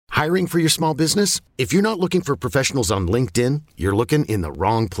Hiring for your small business? If you're not looking for professionals on LinkedIn, you're looking in the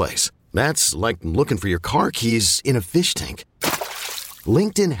wrong place. That's like looking for your car keys in a fish tank.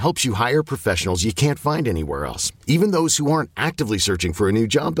 LinkedIn helps you hire professionals you can't find anywhere else, even those who aren't actively searching for a new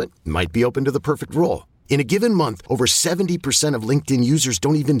job but might be open to the perfect role. In a given month, over 70% of LinkedIn users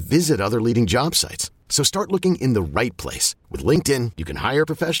don't even visit other leading job sites. So start looking in the right place. With LinkedIn, you can hire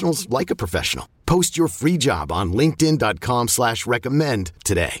professionals like a professional. Post your free job on linkedin.com/recommend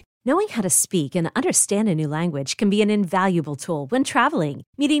today. Knowing how to speak and understand a new language can be an invaluable tool when traveling,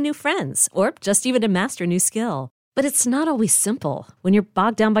 meeting new friends, or just even to master a new skill. But it's not always simple when you're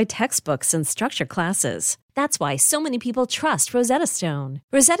bogged down by textbooks and structured classes. That's why so many people trust Rosetta Stone.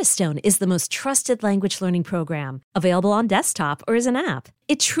 Rosetta Stone is the most trusted language learning program, available on desktop or as an app.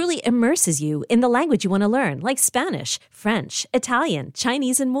 It truly immerses you in the language you want to learn, like Spanish, French, Italian,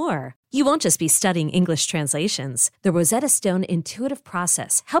 Chinese, and more. You won't just be studying English translations. The Rosetta Stone intuitive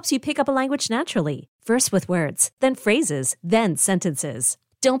process helps you pick up a language naturally, first with words, then phrases, then sentences.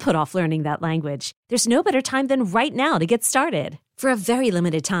 Don't put off learning that language. There's no better time than right now to get started. For a very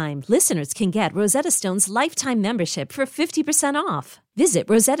limited time, listeners can get Rosetta Stone's lifetime membership for 50% off. Visit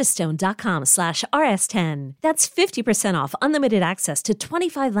rosettastone.com/rs10. That's 50% off unlimited access to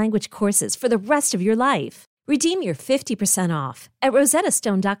 25 language courses for the rest of your life. Redeem your 50% off at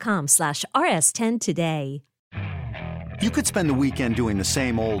rosettastone.com/rs10 today. You could spend the weekend doing the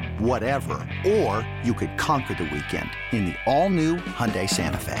same old whatever, or you could conquer the weekend in the all-new Hyundai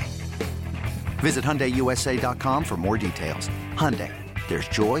Santa Fe. Visit HyundaiUSA.com for more details. Hyundai, there's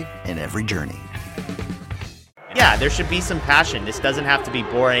joy in every journey. Yeah, there should be some passion. This doesn't have to be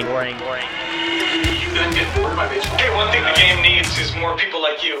boring. You done get bored by baseball? Hey, one thing the game needs is more people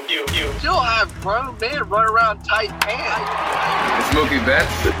like you. Still have grown men run around tight pants. It's Mookie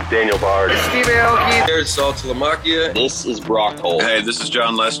Betts. This is Daniel Bard. It's Steve Aoki. There's Sal Talamacchia. This is Brock Holt. Hey, this is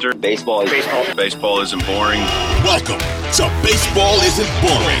John Lester. Baseball isn't boring. Welcome to Baseball Isn't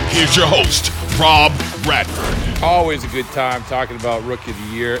Boring. Here's your host, Rob Bradford. Always a good time talking about Rookie of the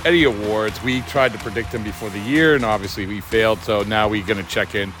Year, any awards. We tried to predict them before the year, and obviously we failed, so now we're going to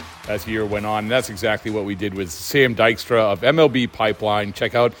check in as the year went on. And that's exactly what we did with Sam Dykstra of MLB Pipeline.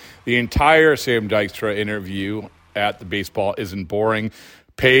 Check out the entire Sam Dykstra interview at the Baseball Isn't Boring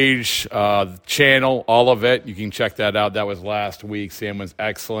page, channel, all of it. You can check that out. That was last week. Sam was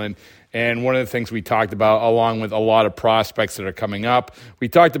excellent. And one of the things we talked about, along with a lot of prospects that are coming up, we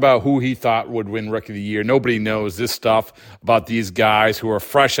talked about who he thought would win Rookie of the Year. Nobody knows this stuff about these guys who are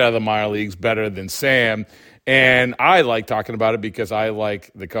fresh out of the minor leagues better than Sam. And I like talking about it because I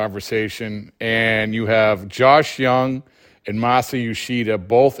like the conversation. And you have Josh Young and Masa Yoshida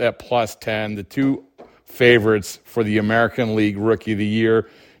both at +10, the two favorites for the American League Rookie of the Year.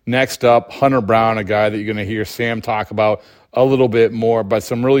 Next up, Hunter Brown, a guy that you're going to hear Sam talk about a little bit more, but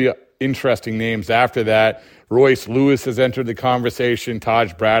some really interesting names after that. Royce Lewis has entered the conversation.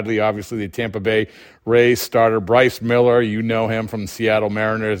 Taj Bradley, obviously the Tampa Bay Rays starter. Bryce Miller, you know him from the Seattle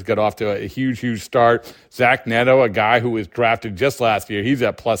Mariners, got off to a huge start. Zach Neto, a guy who was drafted just last year. He's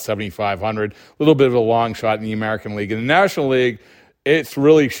at +7,500. A little bit of a long shot in the American League. In the National League, it's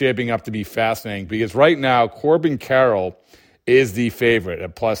really shaping up to be fascinating because right now Corbin Carroll is the favorite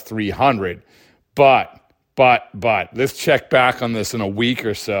at +300. But let's check back on this in a week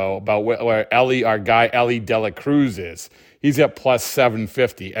or so about where our guy Ellie De La Cruz is. He's at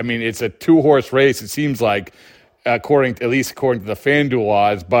 +750. I mean, it's a two-horse race, it seems like, according to the FanDuel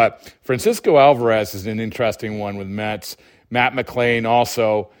odds. But Francisco Alvarez is an interesting one with Mets. Matt McClain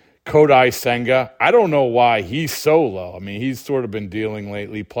also. Kodai Senga. I don't know why he's so low. I mean, he's sort of been dealing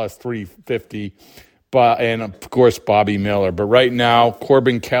lately, +350. And, of course, Bobby Miller. But right now,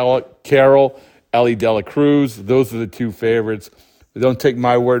 Corbin Carroll, Ellie De La Cruz, those are the two favorites. Don't take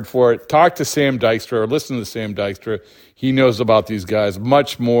my word for it. Talk to Sam Dykstra or listen to Sam Dykstra. He knows about these guys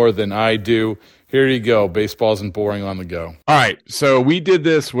much more than I do. Here you go. Baseball Isn't Boring on the go. All right. So we did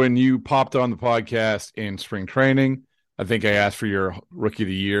this when you popped on the podcast in spring training. I think I asked for your Rookie of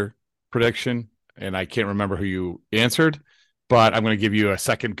the Year prediction, and I can't remember who you answered, but I'm going to give you a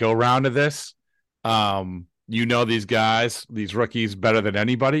second go-round of this. You know these guys, these rookies, better than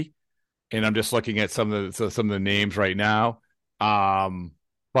anybody. And I'm just looking at some of the names right now,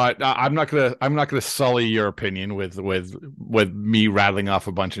 but I'm not gonna sully your opinion with me rattling off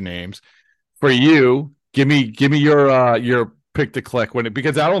a bunch of names. For you, give me your pick to click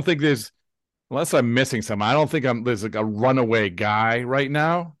because I don't think there's, unless I'm missing some, I don't think there's like a runaway guy right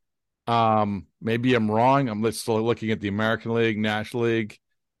now. Maybe I'm wrong. I'm still looking at the American League, National League.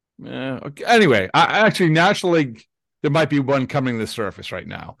 Okay. Anyway, actually National League. There might be one coming to the surface right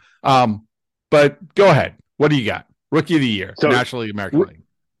now. But go ahead. What do you got? Rookie of the Year, so, National League, American League.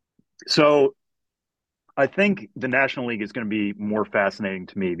 So I think the National League is going to be more fascinating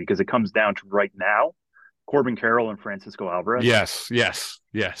to me because it comes down to right now, Corbin Carroll and Francisco Alvarez. Yes.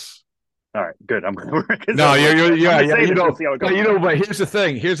 All right, good. I'm going No, yeah. We'll see how it goes. But here's the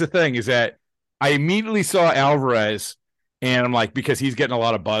thing. Here's the thing is that I immediately saw Alvarez, and I'm like, because he's getting a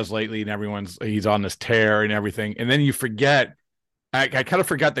lot of buzz lately, and he's on this tear and everything, and then you forget. I kind of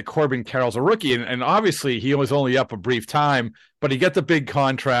forgot that Corbin Carroll's a rookie, and obviously he was only up a brief time, but he got the big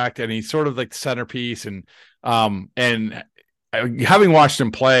contract, and he's sort of like the centerpiece, and having watched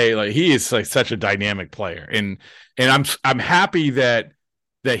him play, like he is like such a dynamic player, and I'm happy that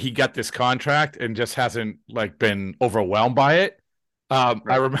he got this contract and just hasn't like been overwhelmed by it. Right.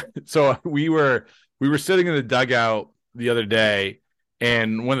 I remember, so we were sitting in the dugout the other day,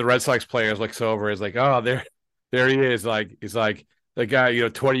 and one of the Red Sox players looks over, is like, "Oh, there he is!" Like he's like the guy,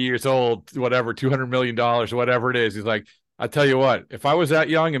 20 years old, whatever, $200 million, whatever it is. He's like, "I tell you what, if I was that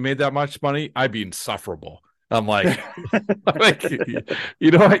young and made that much money, I'd be insufferable." I'm like,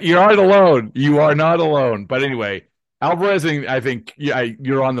 you know what? You're not alone. You are not alone. But anyway. Alvarez, I think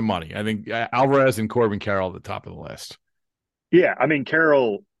you're on the money. I think Alvarez and Corbin Carroll at the top of the list. Yeah, I mean,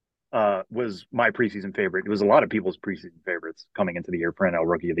 Carroll was my preseason favorite. It was a lot of people's preseason favorites coming into the year. Perennial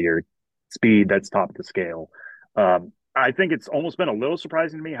Rookie of the Year. Speed, that's top of the scale. I think it's almost been a little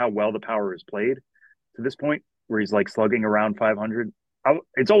surprising to me how well the power is played to this point, where he's like slugging around 500.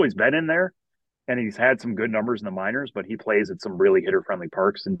 It's always been in there, and he's had some good numbers in the minors, but he plays at some really hitter-friendly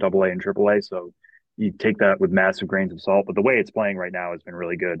parks in AA and AAA, so you take that with massive grains of salt. But the way it's playing right now has been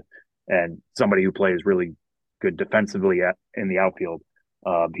really good, and somebody who plays really good defensively in the outfield.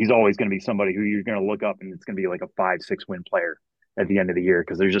 He's always going to be somebody who you're going to look up, and it's going to be like a 5-6 win player at the end of the year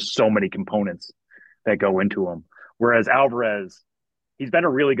because there's just so many components that go into him. Whereas Alvarez, he's been a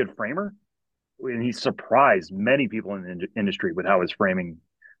really good framer, and he's surprised many people in the industry with how his framing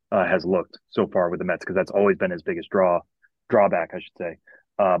has looked so far with the Mets, because that's always been his biggest drawback, I should say.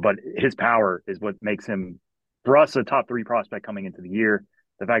 But his power is what makes him, for us, a top 3 prospect coming into the year.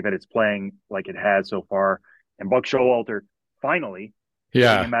 The fact that it's playing like it has so far, and Buck Showalter finally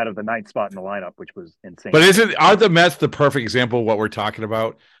getting him out of the 9th spot in the lineup, which was insane. But aren't the Mets the perfect example of what we're talking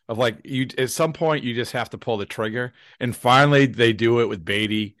about? Of like, you at some point you just have to pull the trigger, and finally they do it with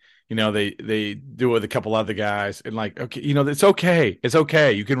Beatty. They do it with a couple other guys, and like, okay, it's okay. It's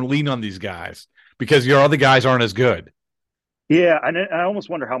okay. You can lean on these guys because your other guys aren't as good. Yeah, and I almost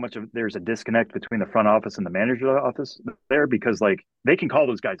wonder how much of there's a disconnect between the front office and the manager's office there, because like they can call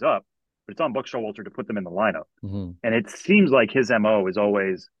those guys up, but it's on Buck Showalter to put them in the lineup. Mm-hmm. And it seems like his MO is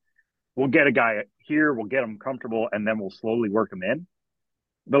always, we'll get a guy here, we'll get him comfortable, and then we'll slowly work him in.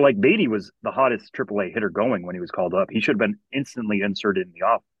 But like Beatty was the hottest AAA hitter going when he was called up. He should have been instantly inserted in the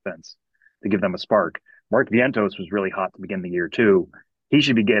offense to give them a spark. Mark Vientos was really hot to begin the year too. He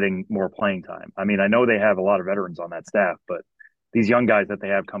should be getting more playing time. I mean, I know they have a lot of veterans on that staff, but these young guys that they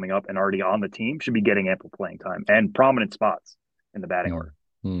have coming up and already on the team should be getting ample playing time and prominent spots in the batting order.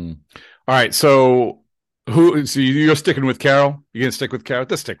 All right. So you're sticking with Carroll? You're going to stick with Carroll?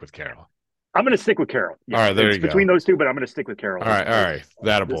 Let's stick with Carroll. I'm going to stick with Carroll. Yeah, all right. There you go. Between those two, but I'm going to stick with Carroll. All right.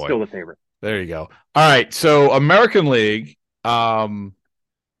 That a boy. Still the favorite. There you go. All right. So American League, I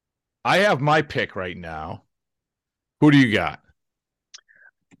have my pick right now. Who do you got?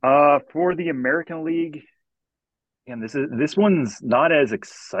 For the American League, and this one's not as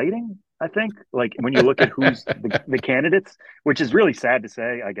exciting, I think. Like when you look at who's the candidates, which is really sad to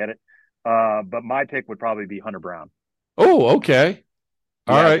say, I get it. But my pick would probably be Hunter Brown. Oh, okay.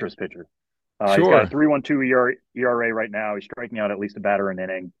 All right. Astros pitcher. He's got a 3.12 ERA right now. He's striking out at least a batter an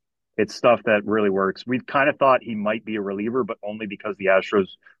inning. It's stuff that really works. We've kind of thought he might be a reliever, but only because the Astros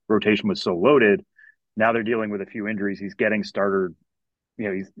rotation was so loaded. Now they're dealing with a few injuries. He's getting started.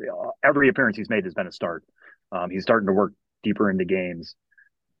 Every appearance he's made has been a start. He's starting to work deeper into games.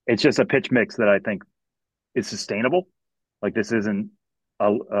 It's just a pitch mix that I think is sustainable. Like this isn't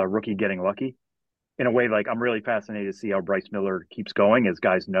a rookie getting lucky. In a way, like I'm really fascinated to see how Bryce Miller keeps going, as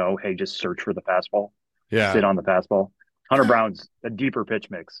guys know, hey, just search for the fastball. Yeah. Sit on the fastball. Hunter Brown's a deeper pitch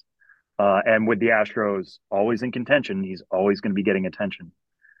mix. And with the Astros always in contention, he's always going to be getting attention.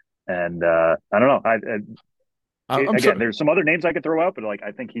 And I don't know. There's some other names I could throw out, but like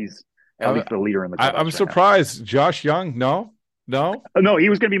I think he's at least the leader in the clubhouse. I'm surprised. Josh Young, no? No, he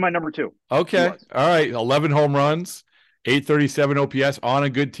was going to be my number 2. Okay. All right. 11 home runs, 837 OPS on a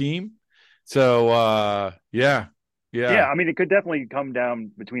good team. So, yeah. I mean, it could definitely come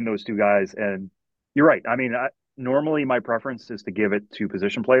down between those two guys. And you're right. I mean, normally my preference is to give it to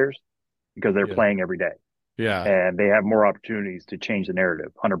position players because they're playing every day. Yeah. And they have more opportunities to change the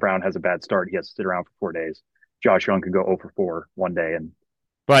narrative. Hunter Brown has a bad start. He has to sit around for 4 days. Josh Young could go 0 for 4 one day and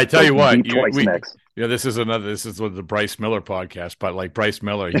But I tell you what, next. this is the Bryce Miller podcast. But like Bryce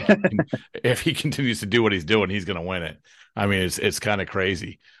Miller, if he continues to do what he's doing, he's going to win it. I mean, it's kind of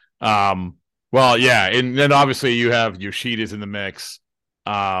crazy. Well, yeah, and then obviously you have Yoshida's in the mix.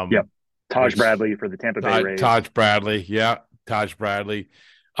 Yep. Taj Bradley for the Tampa Bay Rays. Taj Bradley.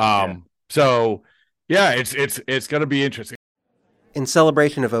 So yeah, it's going to be interesting. In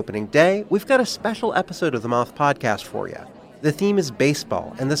celebration of opening day, we've got a special episode of the Moth Podcast for you. The theme is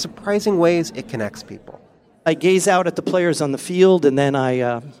baseball and the surprising ways it connects people. I gaze out at the players on the field, and then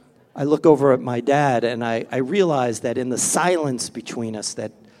I look over at my dad, and I realize that in the silence between us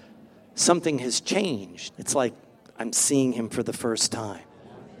that something has changed. It's like I'm seeing him for the first time.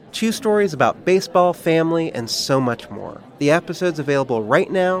 2 stories about baseball, family, and so much more. The episode's available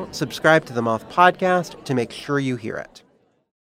right now. Subscribe to the Moth Podcast to make sure you hear it.